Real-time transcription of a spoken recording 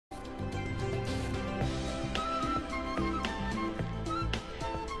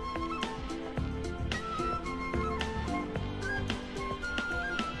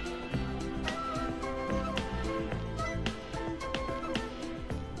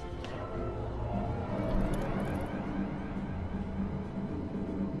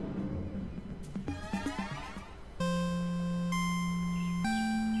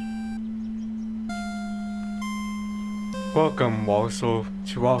Welcome, Walsdorf,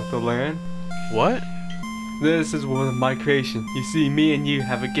 throughout the land. What? This is one of my creation. You see, me and you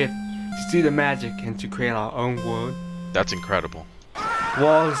have a gift to see the magic and to create our own world. That's incredible.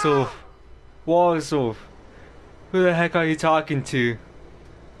 Walsdorf, Walsdorf, who the heck are you talking to?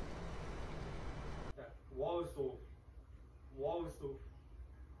 Walsdorf, Walsdorf,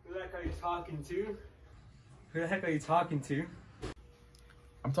 who the heck are you talking to? Who the heck are you talking to?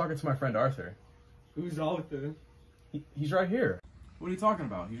 I'm talking to my friend Arthur. Who's Arthur? He's right here. What are you talking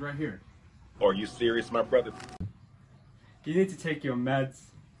about? He's right here. Are you serious, my brother? You need to take your meds.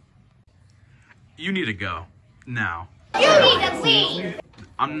 You need to go. Now. You need to leave!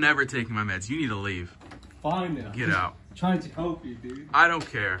 I'm never taking my meds. You need to leave. Fine now. Get out. Trying to help you, dude. I don't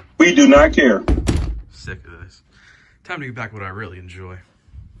care. We do not care. Sick of this. Time to get back to what I really enjoy.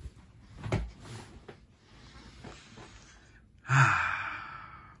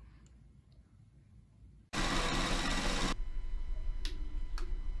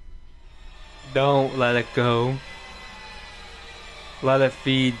 Don't let it go. Let it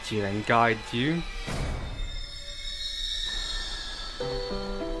feed you and guide you.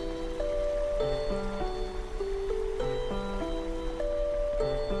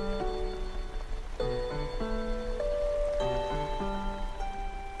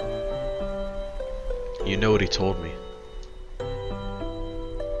 You know what he told me.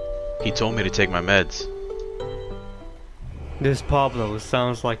 He told me to take my meds. This Pablo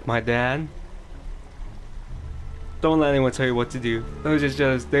sounds like my dad. Don't let anyone tell you what to do. Those are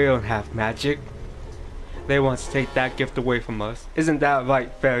just, they don't have magic. They want to take that gift away from us. Isn't that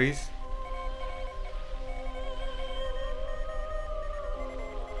right, fairies?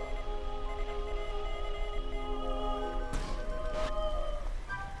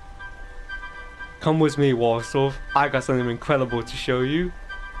 Come with me, Walsdorf. I got something incredible to show you.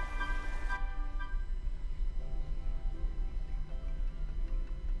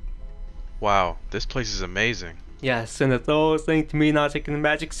 Wow, this place is amazing. Yes, and it's all thanks to me not taking the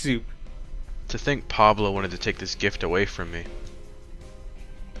magic soup. To think Pablo wanted to take this gift away from me.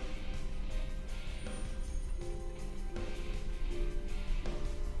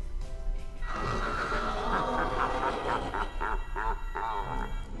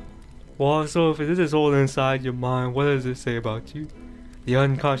 Walsdorf, if this is all inside your mind, what does it say about you? The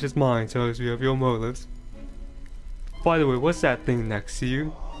unconscious mind tells you of your motives. By the way, what's that thing next to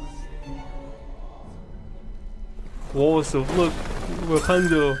you? Walsdorf, look,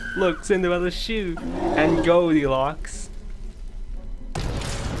 Rapunzel, look, Cinderella's shoe, and Goldilocks.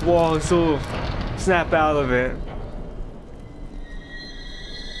 Walsdorf, snap out of it.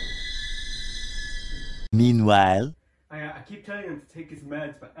 Meanwhile, I keep telling him to take his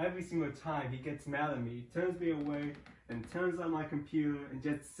meds, but every single time he gets mad at me. He turns me away and turns on my computer and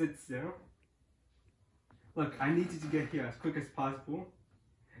just sits there. Look, I need you to get here as quick as possible.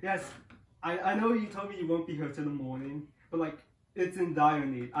 Yes, I know you told me you won't be here till the morning, but like, it's in dire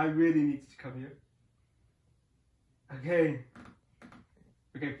need. I really need you to come here. Okay.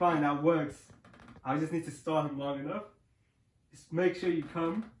 Okay, fine, that works. I just need to start him long enough. Just make sure you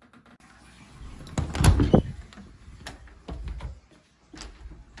come.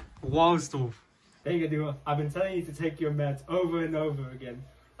 Walsdorf. There you go. I've been telling you to take your meds over and over again.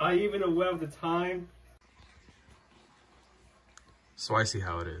 Are you even aware of the time? So I see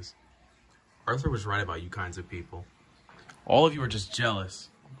how it is. Arthur was right about you kinds of people. All of you are just jealous.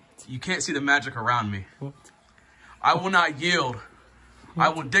 You can't see the magic around me. What? I will not yield. I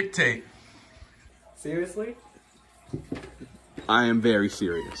will dictate. Seriously? I am very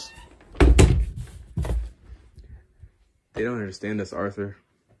serious. They don't understand us, Arthur.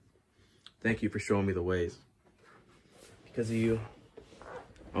 Thank you for showing me the ways. Because of you,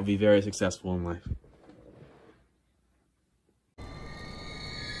 I'll be very successful in life.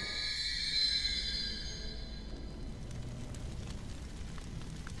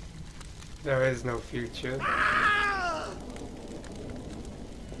 There is no future.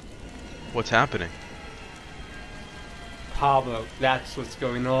 What's happening? Pablo, that's what's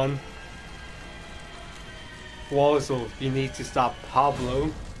going on. Walsdorf, you need to stop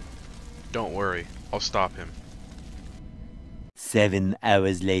Pablo. Don't worry, I'll stop him. 7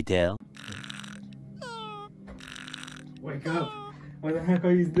 hours later. Wake up. What the heck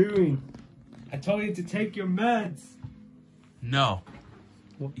are you doing? I told you to take your meds. No.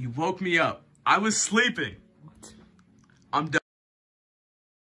 What? You woke me up. I was sleeping. What? I'm done.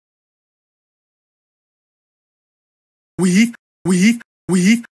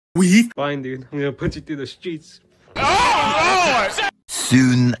 Fine, dude. I'm gonna put you through the streets.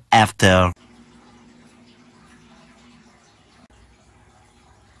 Soon after.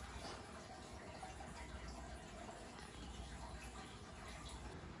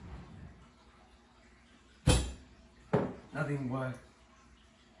 Nothing worked.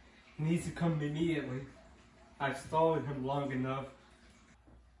 He needs to come immediately. I've stalled him long enough.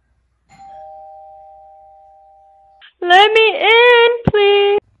 Let me in,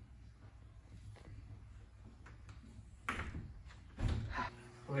 please.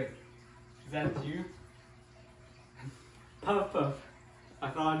 Wait, is that you? Puff Puff, I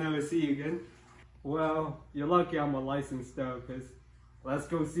thought I'd never see you again. Well, you're lucky I'm a licensed therapist. Let's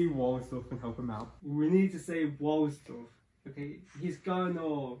go see Walsdorf and help him out. We need to save Walsdorf, okay? He's gone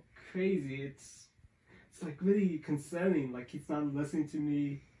all crazy. It's like really concerning. Like he's not listening to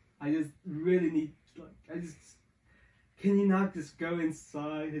me. I just really need, can you not just go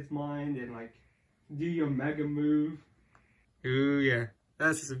inside his mind and like do your mega move? Ooh yeah,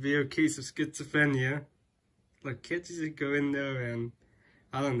 that's a severe case of schizophrenia. Like can't you just go in there and,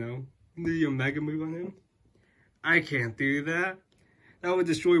 I don't know, do your mega move on him? I can't do that. That would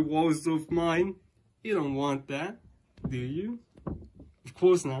destroy Walsdorf's mind. You don't want that, do you? Of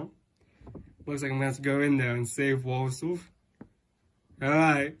course not. Looks like I'm gonna have to go in there and save Walsdorf.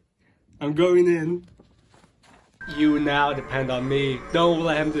 Alright, I'm going in. You now depend on me. Don't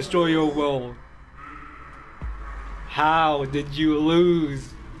let him destroy your world. How did you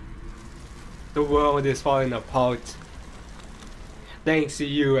lose? The world is falling apart. Thanks to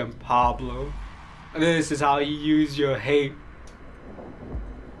you and Pablo. This is how you use your hate.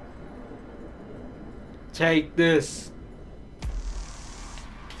 Take this.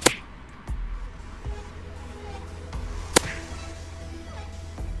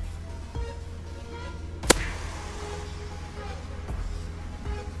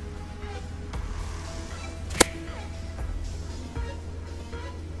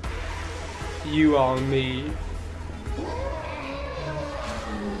 You on me.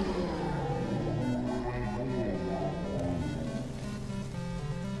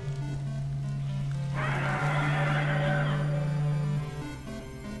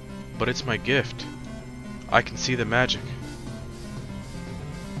 But it's my gift. I can see the magic.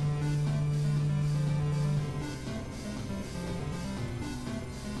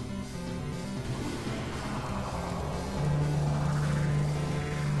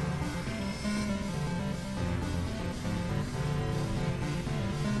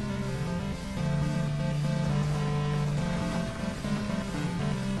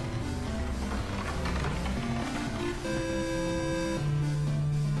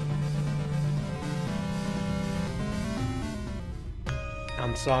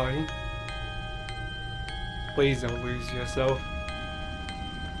 I'm sorry. Please don't lose yourself.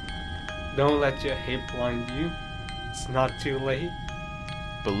 Don't let your hate blind you. It's not too late.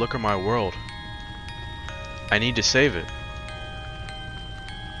 But look at my world. I need to save it.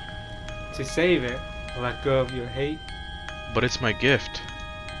 To save it, let go of your hate. But it's my gift.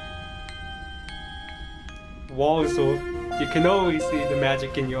 Walsdorf, you can always see the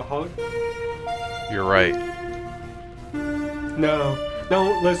magic in your heart. You're right. No,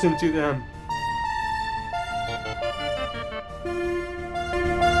 don't listen to them.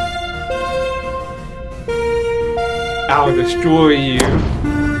 I'll destroy you.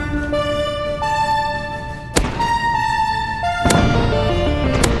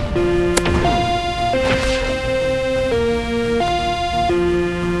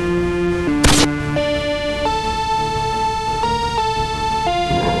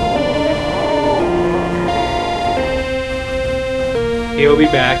 He'll be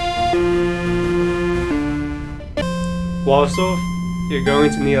back. Walsdorf, you're going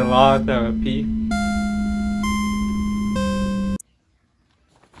to need a lot of therapy.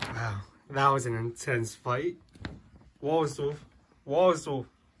 Wow, that was an intense fight. Walsdorf,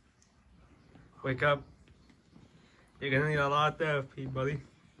 wake up. You're gonna need a lot of therapy, buddy.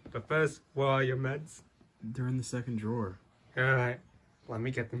 But first, where are your meds? They're in the second drawer. Alright, let me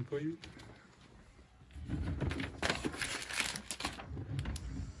get them for you.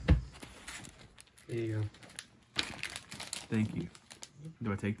 Here you go. Thank you.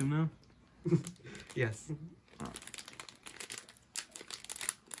 Do I take them now? Yes.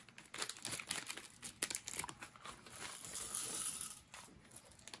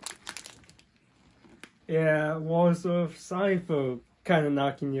 Yeah, Walsdorf, sorry for kind of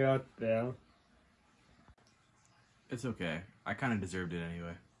knocking you out there. It's okay. I kind of deserved it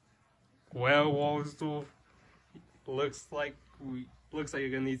anyway. Well, Walsdorf, looks like you're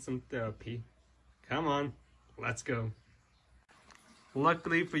gonna need some therapy. Come on, let's go.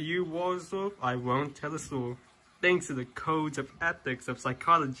 Luckily for you, Walsdorf, I won't tell a soul. Thanks to the codes of ethics of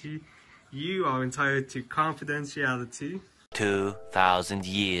psychology, you are entitled to confidentiality. 2,000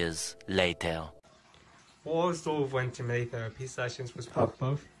 years later. Walsdorf went to many therapy sessions with Puff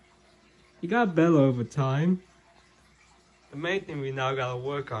Puff. He got better over time. The main thing we now gotta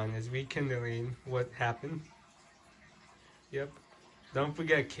work on is rekindling what happened. Yep. Don't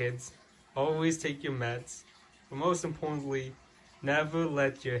forget, kids. Always take your meds. But most importantly, never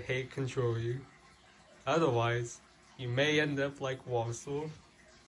let your hate control you. Otherwise, you may end up like Walsdorf.